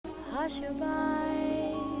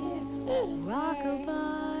Hush-a-bye,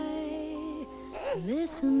 rock-a-bye,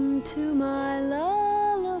 listen to my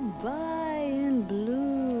lullaby in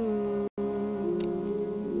blue.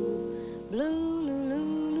 Blue,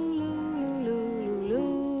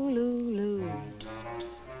 loo-loo-loo-loo-loo-loo-loo-loo.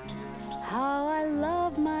 How I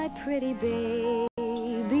love my pretty baby,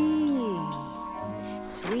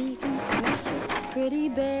 sweet and precious pretty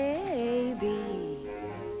baby.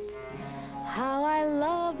 How I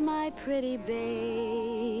love my pretty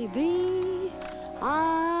baby,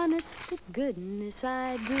 honest to goodness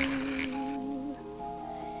I do.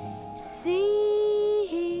 See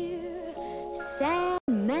here,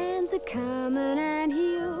 Sandman's a-comin' and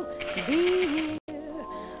he'll be here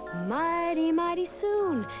mighty, mighty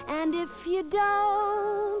soon. And if you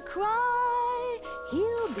don't cry,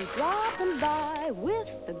 he'll be dropping by with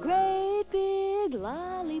a great big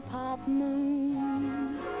lollipop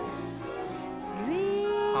moon. Dream,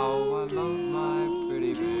 how I love my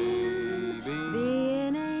pretty dream, baby, be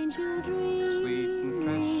an angel dream, sweet and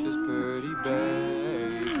precious pretty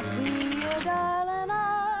baby. be a darling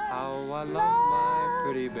eye. How I love my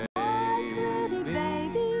pretty baby,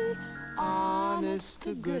 Honest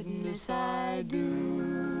to goodness I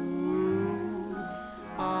do.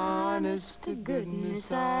 Honest to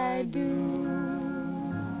goodness I do.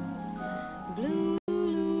 Blue.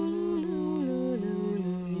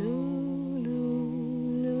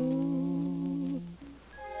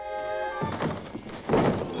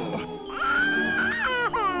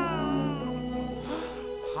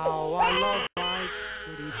 how I love my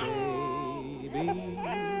pretty baby,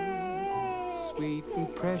 sweet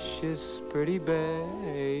and precious pretty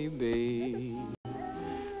baby.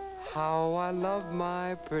 How I love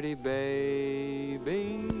my pretty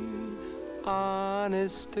baby,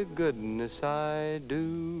 honest to goodness I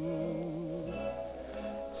do.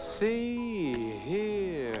 See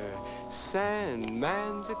here,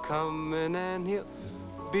 Sandman's a-comin' and he'll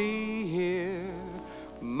be here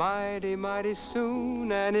mighty, mighty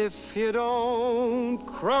soon. And if you don't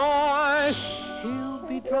cry, he'll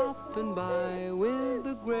be dropping by with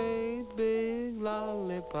a great big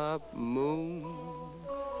lollipop moon.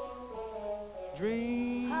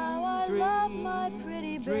 Dream, How I dream, love my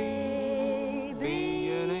pretty dream, baby, be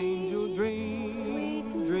an angel dream, sweet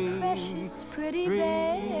and dream, precious pretty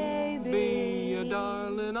dream, baby. be a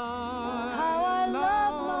darling I How I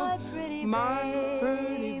love my pretty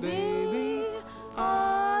baby,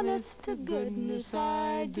 honest to goodness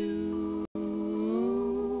I do.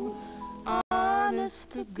 Honest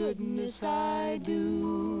to goodness I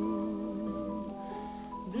do.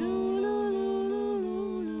 Blue.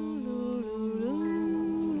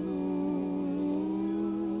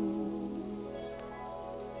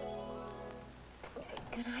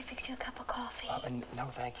 Can I fix you a cup of coffee? No,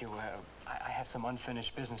 thank you. I have some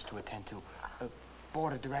unfinished business to attend to.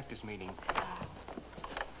 Board of directors meeting.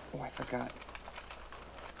 Oh, I forgot.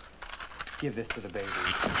 Give this to the baby.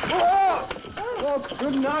 Oh! Oh,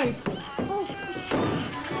 good night.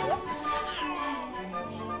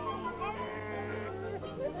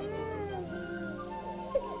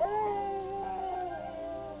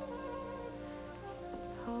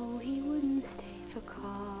 Oh, he wouldn't stay for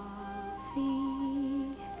coffee,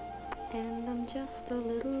 and I'm just a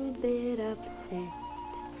little bit upset.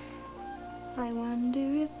 I wonder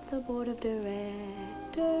if the board of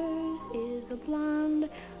directors is a blonde,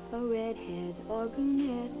 a redhead, or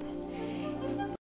brunette.